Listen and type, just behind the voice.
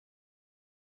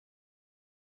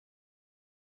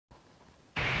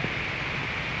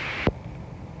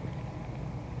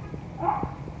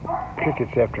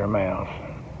Cricket's after a mouse.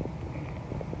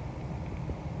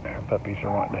 Our puppies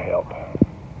are wanting to help.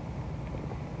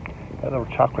 That little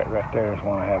chocolate right there is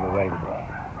one I have available.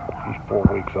 He's 4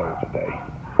 weeks old today.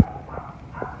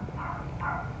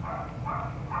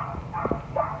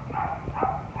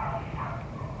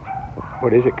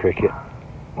 What is it, Cricket?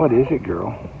 What is it,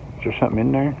 girl? Is there something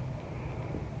in there?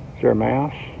 Is there a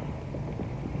mouse?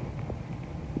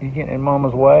 You getting in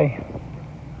Mama's way?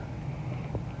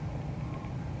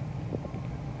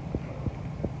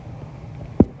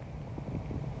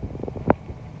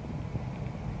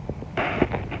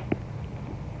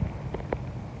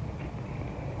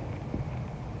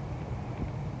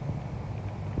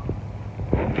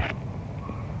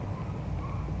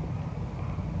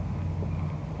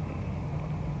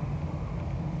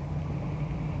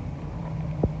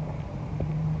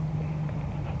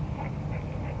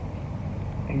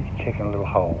 He's checking a little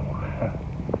hole.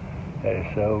 That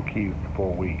is so cute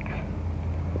for 4 weeks.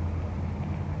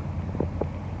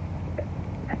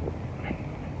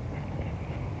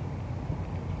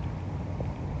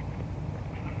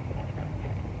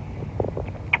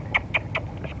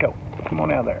 Let's go. Come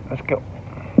on out there. Let's go.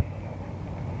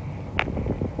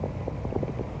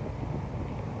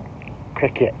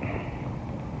 Cricket.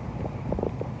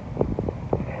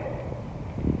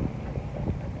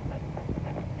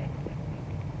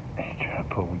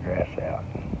 Pull the grass out.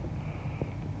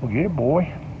 Well, get it,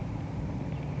 boy.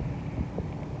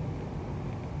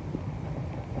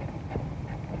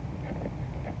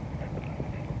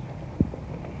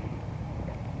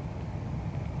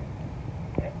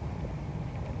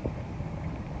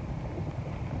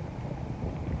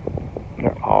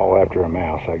 They're all after a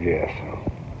mouse, I guess.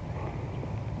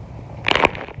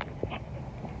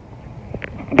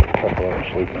 A couple of them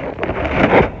sleeping over.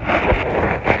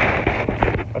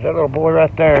 But that little boy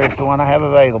right there is the one I have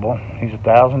available. He's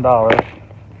 $1,000.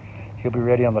 He'll be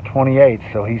ready on the 28th,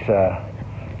 so he's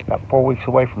about 4 weeks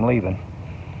away from leaving.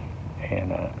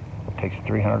 And it takes a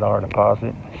 $300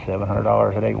 deposit,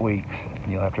 $700 at 8 weeks.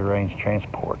 And you'll have to arrange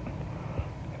transport.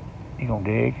 You gonna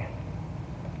dig?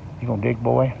 You gonna dig,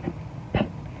 boy?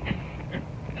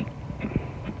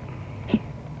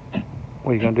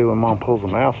 What are you gonna do when Mom pulls the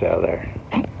mouse out of there?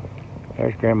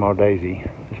 There's Grandma Daisy.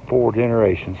 There's 4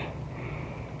 generations.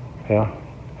 Yeah,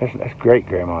 that's great,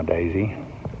 Grandma Daisy.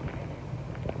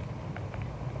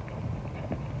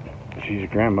 She's a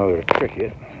grandmother to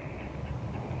Cricket.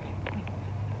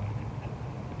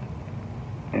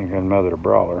 And grandmother to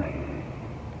Brawler.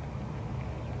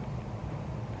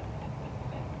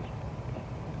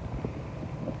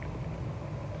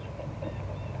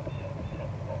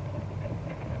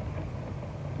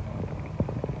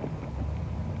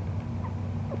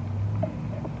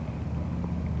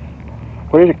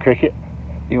 What is it, Cricket?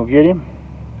 You gonna get him?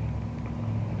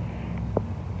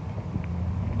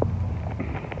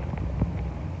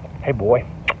 Hey, boy.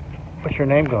 What's your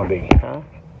name gonna be, huh?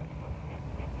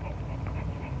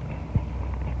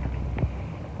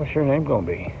 What's your name gonna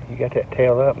be? You got that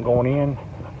tail up and going in?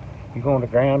 You going to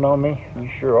ground on me? You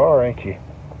sure are, ain't you?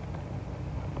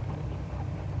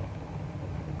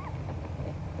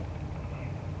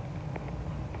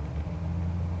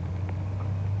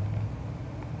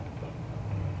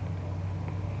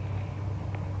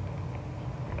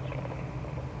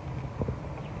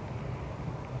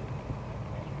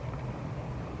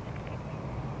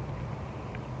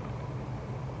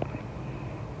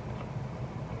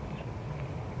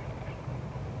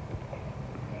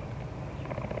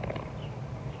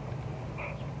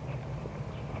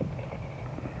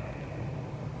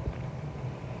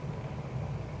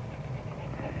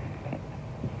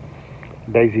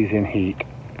 Daisy's in heat.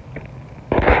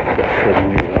 About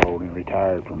 7 years old and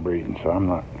retired from breeding, so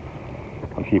I'm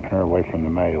keeping her away from the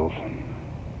males.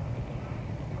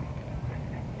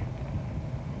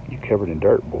 You covered in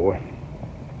dirt, boy.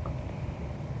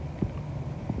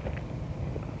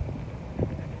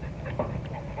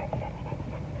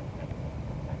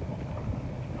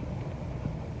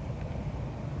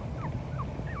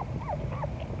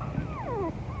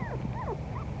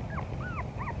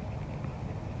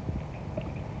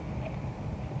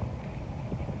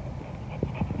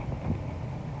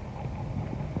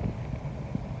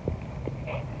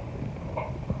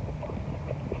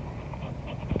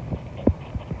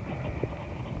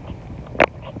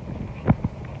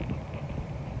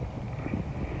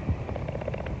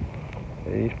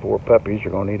 These 4 puppies are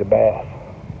going to need a bath.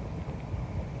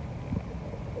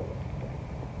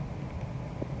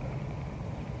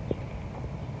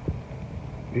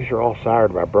 These are all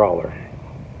sired by Brawler,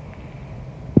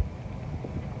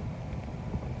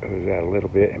 who's out a little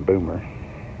bit, and Boomer.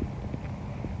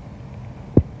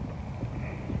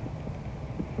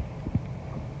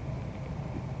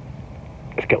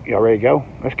 go. Y'all ready to go?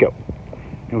 Let's go.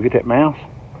 You want to get that mouse?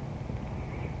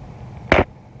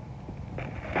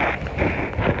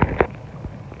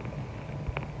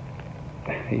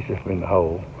 He's just in the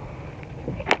hole.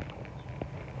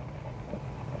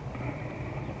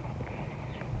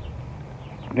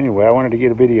 But anyway, I wanted to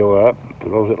get a video up for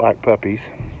those that like puppies.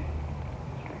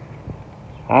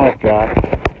 I've got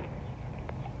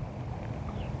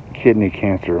kidney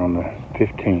cancer on the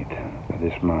 15th of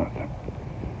this month.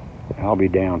 I'll be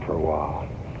down for a while.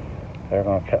 They're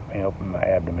going to cut me open my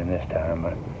abdomen this time.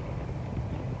 My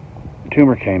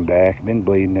tumor came back, been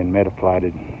bleeding and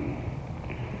metaphylated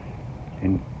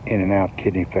in and out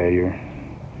kidney failure.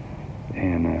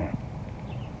 And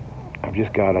I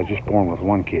was just born with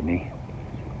one kidney.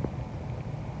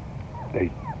 The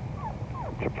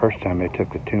first time they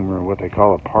took the tumor, what they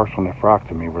call a partial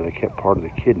nephrectomy, where they kept part of the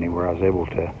kidney, where I was able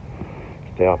to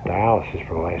stay off dialysis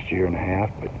for the last year and a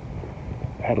half, but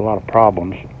I had a lot of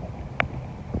problems.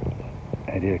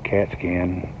 I did a CAT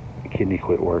scan, the kidney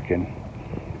quit working,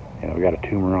 and we got a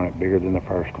tumor on it bigger than the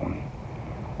first one.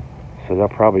 So they'll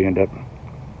probably end up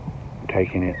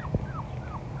taking it.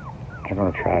 They're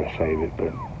going to try to save it,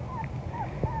 but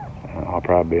I'll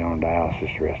probably be on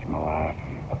dialysis the rest of my life.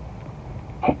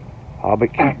 I'll be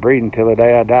keep breeding till the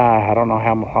day I die. I don't know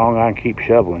how long I can keep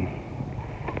shoveling,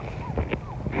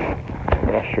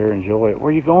 but I sure enjoy it.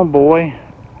 Where you going, boy?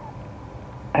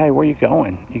 Hey, where you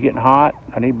going? You getting hot?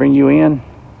 I need to bring you in.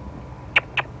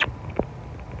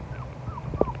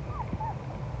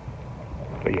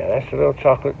 But yeah, that's the little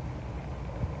chocolate.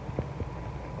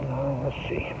 Let's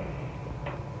see.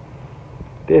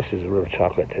 This is a real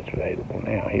chocolate that's available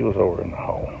now. He was over in the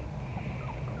hole.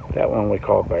 That one we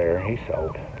call Bear, he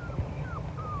sold.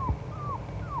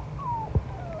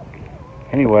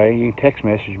 Anyway, you can text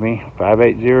message me,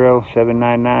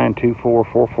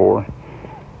 580-799-2444.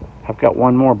 I've got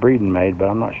one more breeding made, but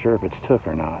I'm not sure if it's took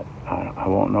or not. I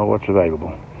won't know what's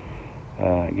available.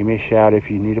 Give me a shout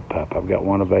if you need a pup. I've got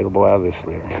one available out of this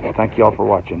litter. Well, thank you all for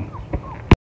watching.